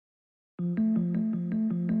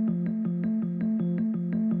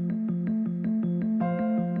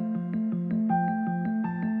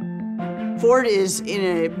Ford is in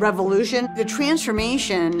a revolution. The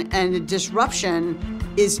transformation and the disruption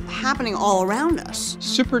is happening all around us.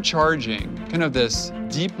 Supercharging kind of this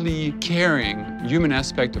deeply caring human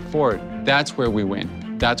aspect of Ford, that's where we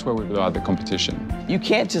win. That's where we blow out the competition. You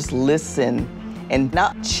can't just listen and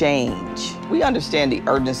not change. We understand the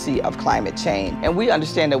urgency of climate change, and we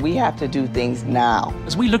understand that we have to do things now.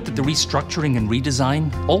 As we looked at the restructuring and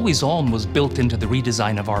redesign, Always On was built into the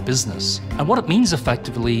redesign of our business. And what it means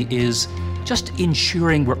effectively is just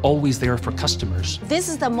ensuring we're always there for customers. This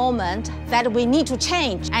is the moment that we need to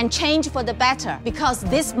change, and change for the better, because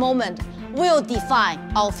this moment will define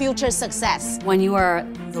our future success. When you are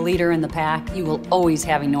the leader in the pack, you will always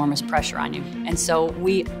have enormous pressure on you. And so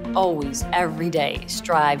we always, every day,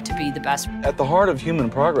 strive to be the best. At the heart of human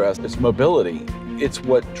progress is mobility. It's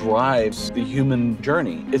what drives the human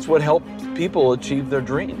journey. It's what helps people achieve their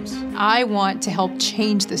dreams. I want to help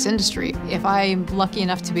change this industry. If I'm lucky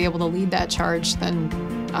enough to be able to lead that charge, then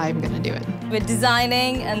I'm going to do it. We're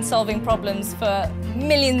designing and solving problems for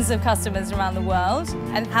millions of customers around the world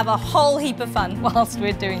and have a whole heap of fun whilst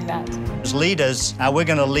we're doing that. As leaders, we're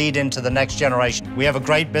going to lead into the next generation. We have a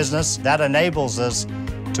great business that enables us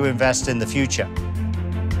to invest in the future.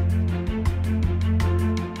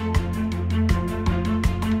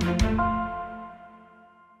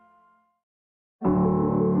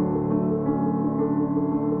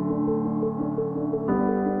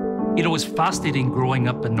 You know, it was fascinating growing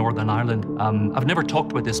up in Northern Ireland. I've never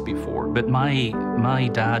talked about this before, but my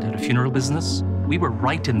dad had a funeral business. We were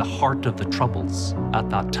right in the heart of the Troubles at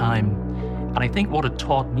that time. And I think what it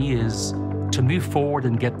taught me is to move forward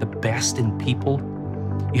and get the best in people,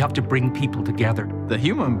 you have to bring people together. The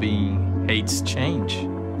human being hates change.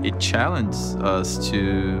 It challenges us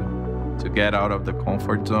to get out of the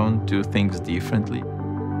comfort zone, do things differently.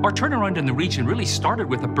 Our turnaround in the region really started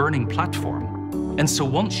with a burning platform. And so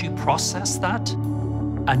once you process that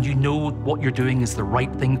and you know what you're doing is the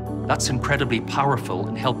right thing, that's incredibly powerful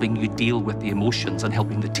in helping you deal with the emotions and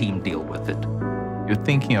helping the team deal with it. You're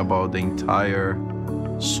thinking about the entire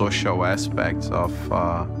social aspects of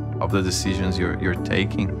the decisions you're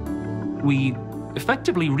taking. We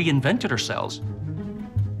effectively reinvented ourselves.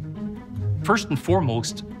 First and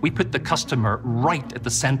foremost, we put the customer right at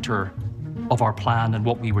the center of our plan and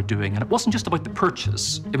what we were doing. And it wasn't just about the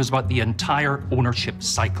purchase, it was about the entire ownership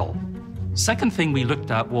cycle. Second thing we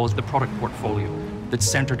looked at was the product portfolio that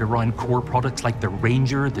centered around core products like the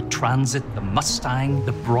Ranger, the Transit, the Mustang,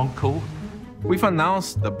 the Bronco. We've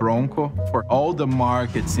announced the Bronco for all the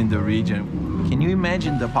markets in the region. Can you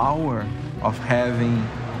imagine the power of having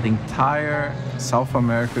the entire South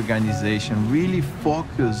America organization really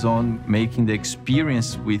focus on making the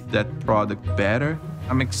experience with that product better?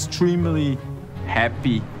 I'm extremely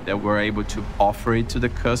happy that we're able to offer it to the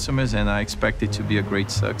customers, and I expect it to be a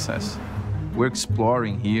great success. We're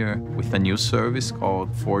exploring here with a new service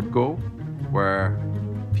called Ford Go, where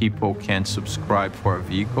people can subscribe for a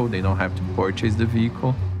vehicle. They don't have to purchase the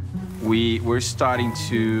vehicle. We're starting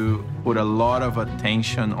to put a lot of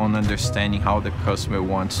attention on understanding how the customer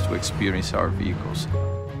wants to experience our vehicles.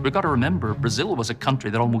 We've got to remember, Brazil was a country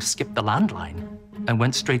that almost skipped the landline and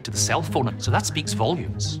went straight to the cell phone, so that speaks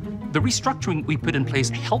volumes. The restructuring we put in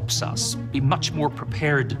place helps us be much more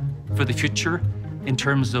prepared for the future in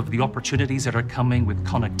terms of the opportunities that are coming with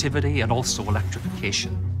connectivity and also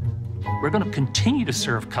electrification. We're going to continue to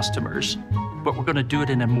serve customers, but we're going to do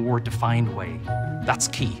it in a more defined way. That's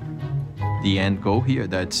key. The end goal here,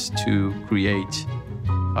 that's to create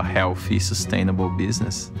a healthy, sustainable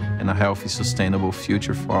business and a healthy, sustainable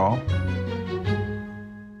future for all.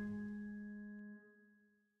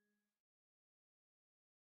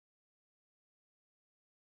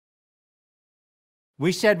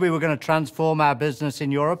 We said we were going to transform our business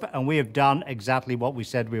in Europe, and we have done exactly what we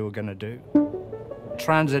said we were going to do.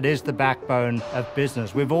 Transit is the backbone of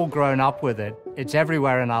business. We've all grown up with it. It's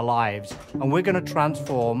everywhere in our lives, and we're going to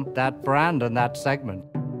transform that brand and that segment.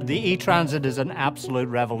 The e-Transit is an absolute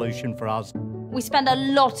revolution for us. We spend a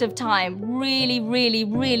lot of time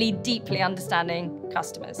really deeply understanding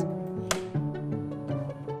customers.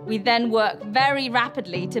 We then work very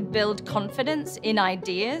rapidly to build confidence in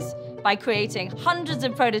ideas by creating hundreds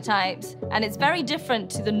of prototypes, and it's very different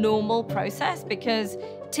to the normal process because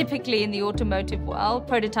typically in the automotive world,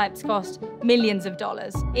 prototypes cost millions of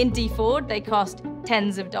dollars. In Ford, they cost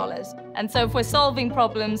tens of dollars. And so if we're solving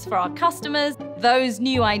problems for our customers, those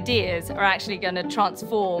new ideas are actually going to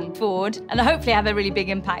transform Ford and hopefully have a really big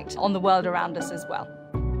impact on the world around us as well.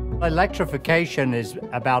 Electrification is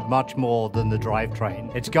about much more than the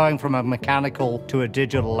drivetrain. It's going from a mechanical to a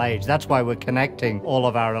digital age. That's why we're connecting all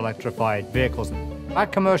of our electrified vehicles. Our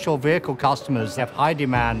commercial vehicle customers have high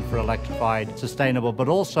demand for electrified, sustainable, but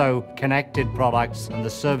also connected products and the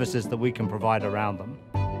services that we can provide around them.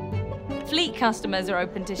 Fleet customers are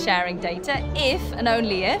open to sharing data if and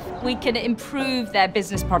only if we can improve their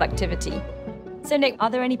business productivity. So Nick, are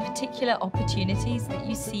there any particular opportunities that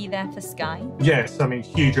you see there for Sky? Yes, I mean,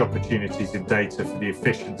 huge opportunities in data for the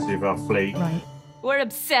efficiency of our fleet. Right. We're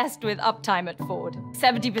obsessed with uptime at Ford.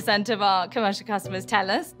 70% of our commercial customers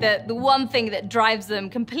tell us that the one thing that drives them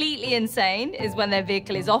completely insane is when their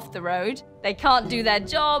vehicle is off the road. They can't do their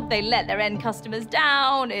job, they let their end customers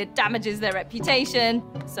down, it damages their reputation.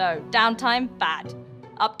 So downtime, bad.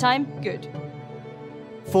 Uptime, good.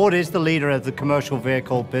 Ford is the leader of the commercial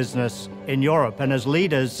vehicle business in Europe, and as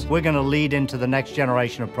leaders, we're going to lead into the next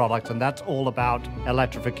generation of products, and that's all about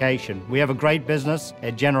electrification. We have a great business,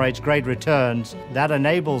 it generates great returns, that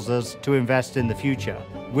enables us to invest in the future.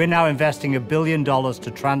 We're now investing $1 billion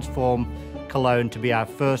to transform Cologne to be our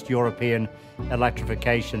first European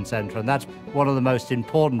electrification center, and that's one of the most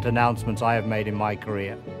important announcements I have made in my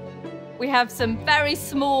career. We have some very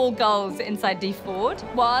small goals inside D Ford.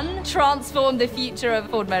 1, transform the future of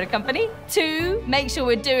Ford Motor Company. 2, make sure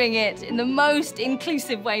we're doing it in the most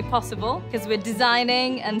inclusive way possible, because we're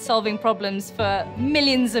designing and solving problems for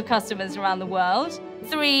millions of customers around the world.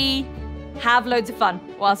 3, have loads of fun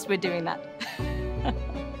whilst we're doing that.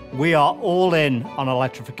 We are all in on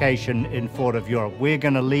electrification in Ford of Europe. We're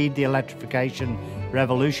going to lead the electrification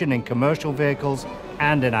revolution in commercial vehicles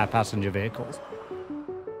and in our passenger vehicles.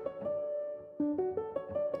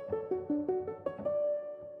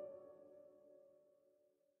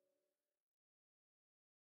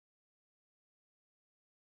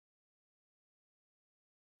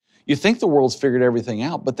 You think the world's figured everything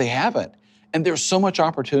out, but they haven't. And there's so much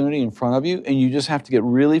opportunity in front of you, and you just have to get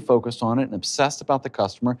really focused on it and obsessed about the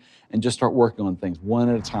customer and just start working on things one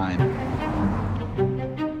at a time.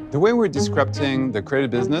 The way we're disrupting the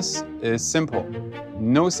creative business is simple.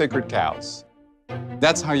 No sacred cows.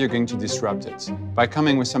 That's how you're going to disrupt it, by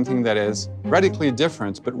coming with something that is radically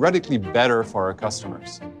different, but radically better for our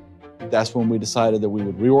customers. That's when we decided that we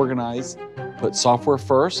would reorganize, put software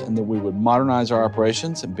first, and that we would modernize our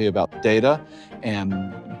operations and be about data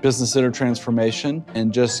and business center transformation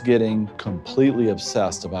and just getting completely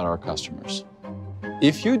obsessed about our customers.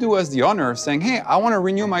 If you do us the honor of saying, hey, I want to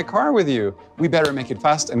renew my car with you, we better make it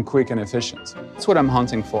fast and quick and efficient. That's what I'm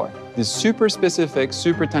hunting for. These super specific,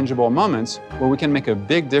 super tangible moments where we can make a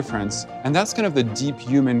big difference. And that's kind of the deep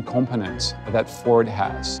human component that Ford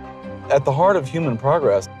has. At the heart of human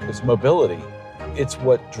progress is mobility. It's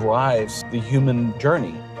what drives the human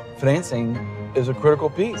journey. Financing is a critical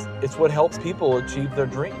piece. It's what helps people achieve their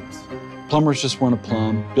dreams. Plumbers just want to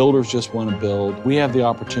plumb, builders just want to build. We have the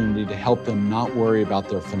opportunity to help them not worry about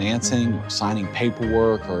their financing or signing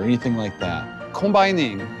paperwork or anything like that.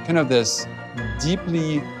 Combining kind of this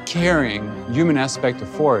deeply caring human aspect of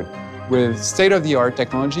Ford with state-of-the-art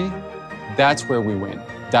technology, that's where we win.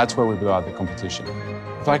 That's where we blow out the competition.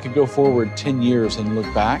 If I could go forward 10 years and look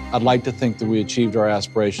back, I'd like to think that we achieved our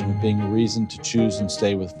aspiration of being a reason to choose and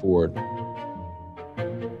stay with Ford.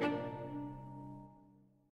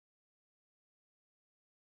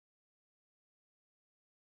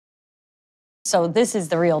 So this is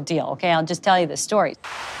the real deal, okay? I'll just tell you the story.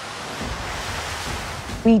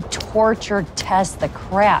 We torture test the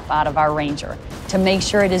crap out of our Ranger to make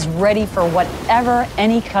sure it is ready for whatever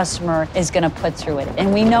any customer is going to put through it.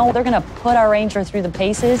 And we know they're going to put our Ranger through the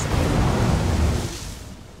paces.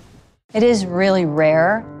 It is really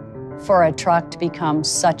rare for a truck to become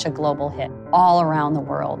such a global hit all around the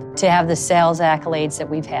world, to have the sales accolades that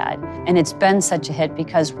we've had. And it's been such a hit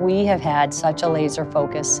because we have had such a laser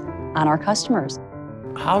focus on our customers.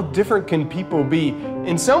 How different can people be?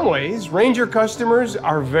 In some ways, Ranger customers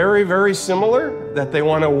are very, very similar, that they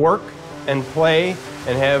want to work and play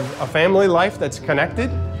and have a family life that's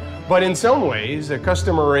connected. But in some ways, a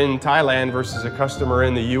customer in Thailand versus a customer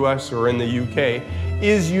in the US or in the UK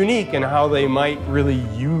is unique in how they might really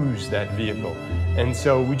use that vehicle. And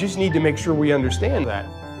so we just need to make sure we understand that.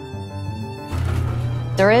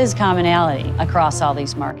 There is commonality across all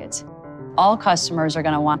these markets. All customers are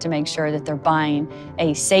going to want to make sure that they're buying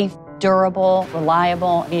a safe, durable,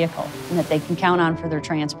 reliable vehicle and that they can count on for their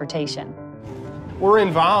transportation. We're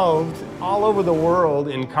involved all over the world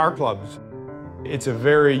in car clubs. It's a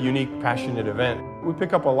very unique, passionate event. We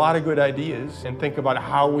pick up a lot of good ideas and think about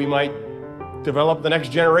how we might develop the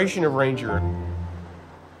next generation of Ranger.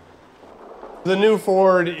 The new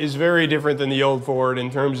Ford is very different than the old Ford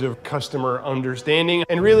in terms of customer understanding.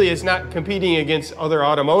 And really, it's not competing against other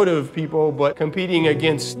automotive people, but competing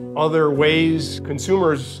against other ways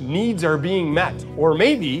consumers' needs are being met. Or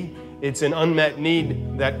maybe it's an unmet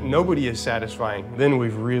need that nobody is satisfying, then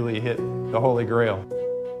we've really hit the Holy Grail.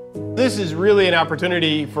 This is really an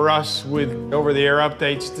opportunity for us with over-the-air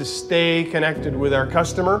updates to stay connected with our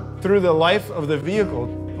customer through the life of the vehicle,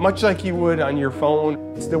 much like you would on your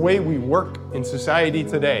phone. It's the way we work in society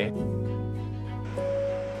today.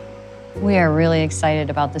 We are really excited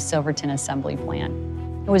about the Silverton assembly plant.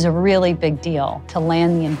 It was a really big deal to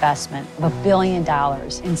land the investment of $1 billion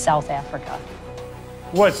in South Africa.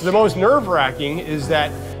 What's the most nerve-wracking is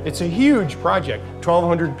that it's a huge project.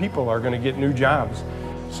 1,200 people are going to get new jobs.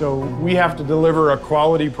 So we have to deliver a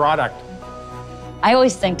quality product. I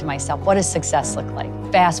always think to myself, what does success look like?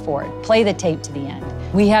 Fast forward, play the tape to the end.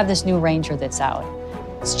 We have this new Ranger that's out.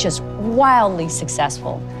 It's just wildly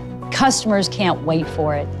successful. Customers can't wait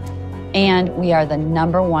for it. And we are the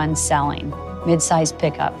 #1 selling mid-size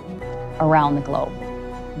pickup around the globe.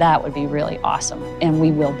 That would be really awesome, and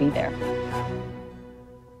we will be there.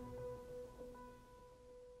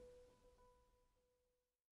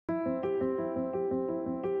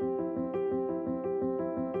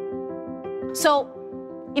 So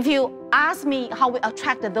if you ask me how we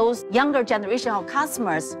attract those younger generation of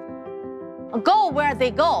customers, go where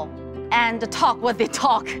they go and talk what they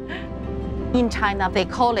talk. In China, they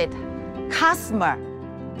call it customer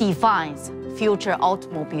defines future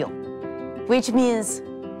automobile, which means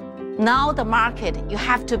now the market, you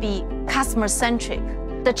have to be customer-centric.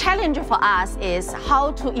 The challenge for us is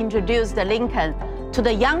how to introduce the Lincoln to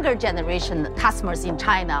the younger generation customers in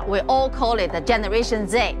China. We all call it the Generation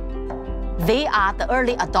Z. They are the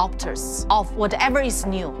early adopters of whatever is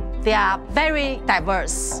new. They are very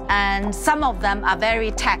diverse, and some of them are very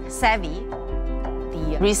tech-savvy.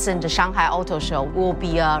 The recent Shanghai Auto Show will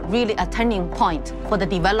be really a turning point for the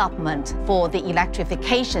development for the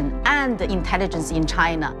electrification and the intelligence in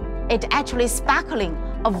China. It actually sparkling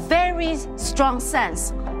a very strong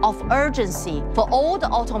sense of urgency for all the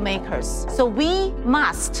automakers. So we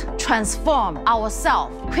must transform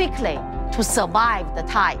ourselves quickly to survive the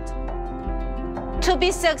tide. To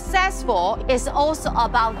be successful is also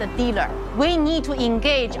about the dealer. We need to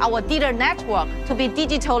engage our dealer network to be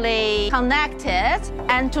digitally connected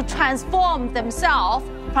and to transform themselves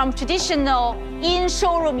from traditional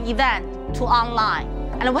in-showroom event to online.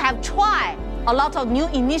 And we have tried a lot of new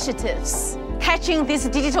initiatives. Catching this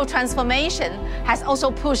digital transformation has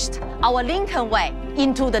also pushed our Lincoln Way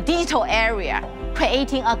into the digital area,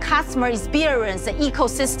 creating a customer experience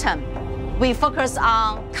ecosystem. We focus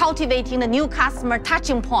on cultivating the new customer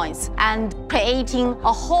touching points and creating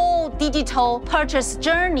a whole digital purchase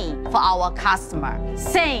journey for our customer.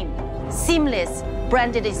 Same, seamless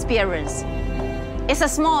branded experience. It's a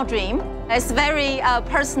small dream. It's very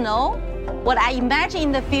personal. What I imagine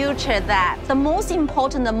in the future that the most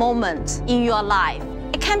important moment in your life,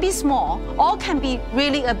 it can be small or can be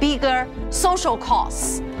really a bigger social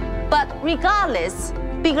cause. But regardless,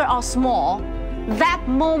 bigger or small, that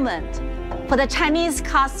moment for the Chinese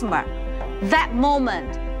customer, that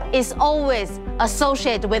moment is always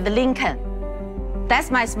associated with Lincoln.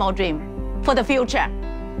 That's my small dream for the future.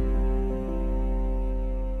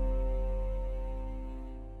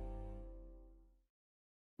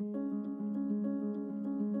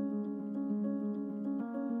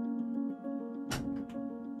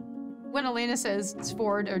 When Elena says it's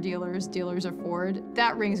Ford are dealers, dealers are Ford,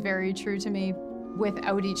 that rings very true to me.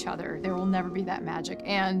 Without each other, there will never be that magic.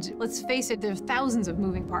 And let's face it, there's thousands of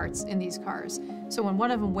moving parts in these cars. So when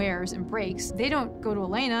one of them wears and breaks, they don't go to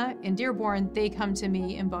Elena in Dearborn, they come to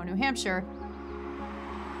me in Bow, New Hampshire.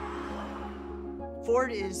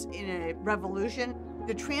 Ford is in a revolution.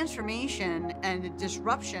 The transformation and the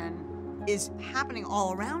disruption is happening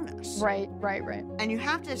all around us. Right. And you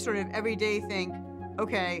have to sort of every day think,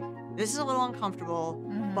 okay, this is a little uncomfortable,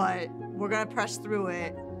 but we're gonna press through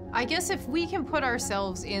it. I guess if we can put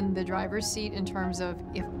ourselves in the driver's seat in terms of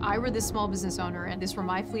if I were this small business owner and this were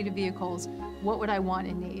my fleet of vehicles, what would I want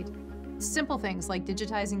and need? Simple things like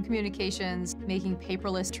digitizing communications, making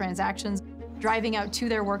paperless transactions, driving out to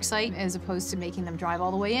their work site as opposed to making them drive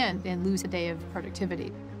all the way in and lose a day of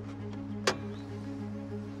productivity.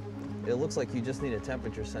 It looks like you just need a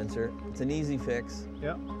temperature sensor. It's an easy fix.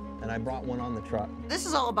 Yep. And I brought one on the truck. This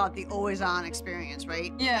is all about the always-on experience,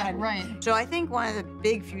 right? Yeah, right. So I think one of the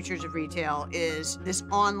big futures of retail is this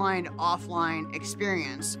online, offline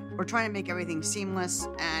experience. We're trying to make everything seamless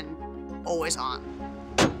and always on.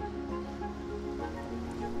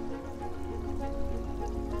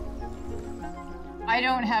 I I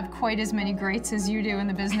don't have quite as many greats as you do in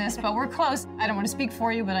the business, but we're close. I don't want to speak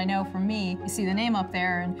for you, but I know for me, you see the name up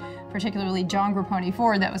there, and particularly John Grapponi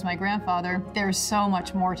Ford, that was my grandfather. There's so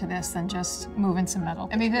much more to this than just moving some metal.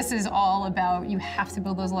 I mean, this is all about, you have to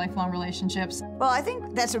build those lifelong relationships. Well, I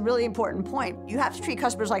think that's a really important point. You have to treat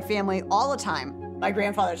customers like family all the time. My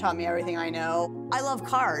grandfather taught me everything I know. I love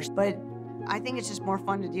cars, but I think it's just more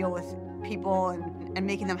fun to deal with people and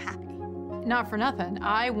making them happy. Not for nothing,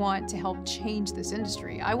 I want to help change this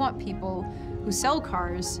industry. I want people who sell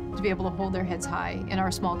cars to be able to hold their heads high in our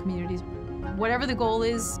small communities. Whatever the goal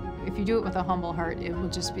is, if you do it with a humble heart, it will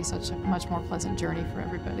just be such a much more pleasant journey for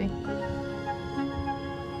everybody.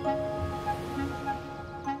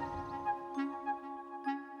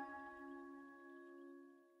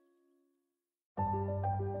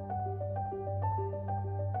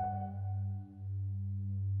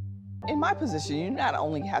 In my position, you not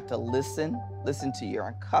only have to listen to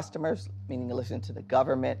your customers, meaning listen to the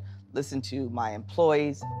government, listen to my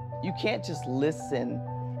employees. You can't just listen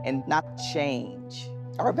and not change.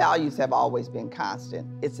 Our values have always been constant.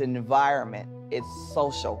 It's environment, it's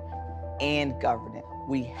social, and government.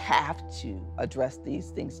 We have to address these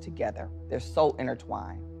things together. They're so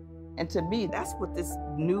intertwined. And to me, that's what this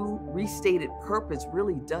new restated purpose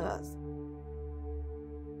really does.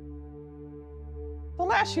 So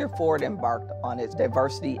last year, Ford embarked on its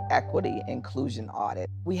diversity, equity, inclusion audit.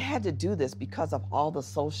 We had to do this because of all the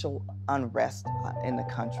social unrest in the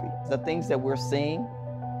country. The things that we're seeing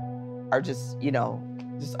are just,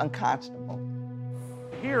 just unconscionable.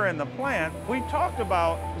 Here in the plant, we talked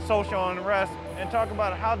about social unrest and talked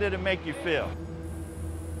about how did it make you feel.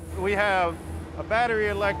 We have a battery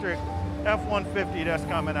electric F-150 that's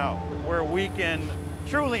coming out where we can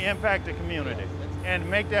truly impact the community and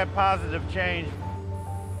make that positive change.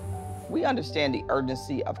 We understand the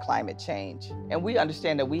urgency of climate change, and we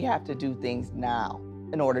understand that we have to do things now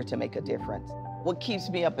in order to make a difference. What keeps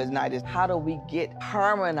me up at night is how do we get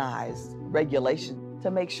harmonized regulations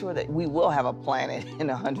to make sure that we will have a planet in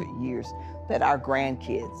 100 years that our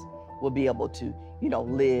grandkids will be able to,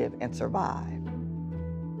 live and survive.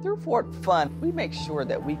 Through Ford Fund, we make sure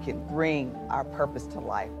that we can bring our purpose to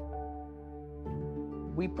life.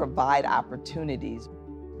 We provide opportunities.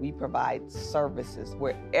 We provide services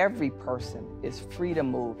where every person is free to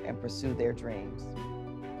move and pursue their dreams.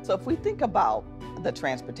 So if we think about the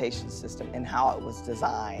transportation system and how it was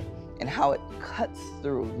designed and how it cuts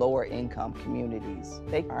through lower income communities,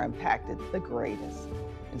 they are impacted the greatest.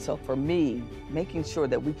 And so for me, making sure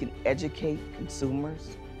that we can educate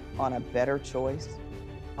consumers on a better choice,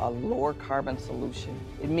 a lower carbon solution,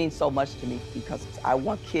 it means so much to me because I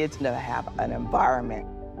want kids to have an environment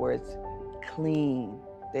where it's clean.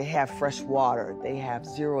 They have fresh water, they have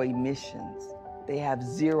zero emissions, they have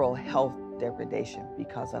zero health degradation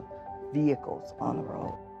because of vehicles on the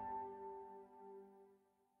road.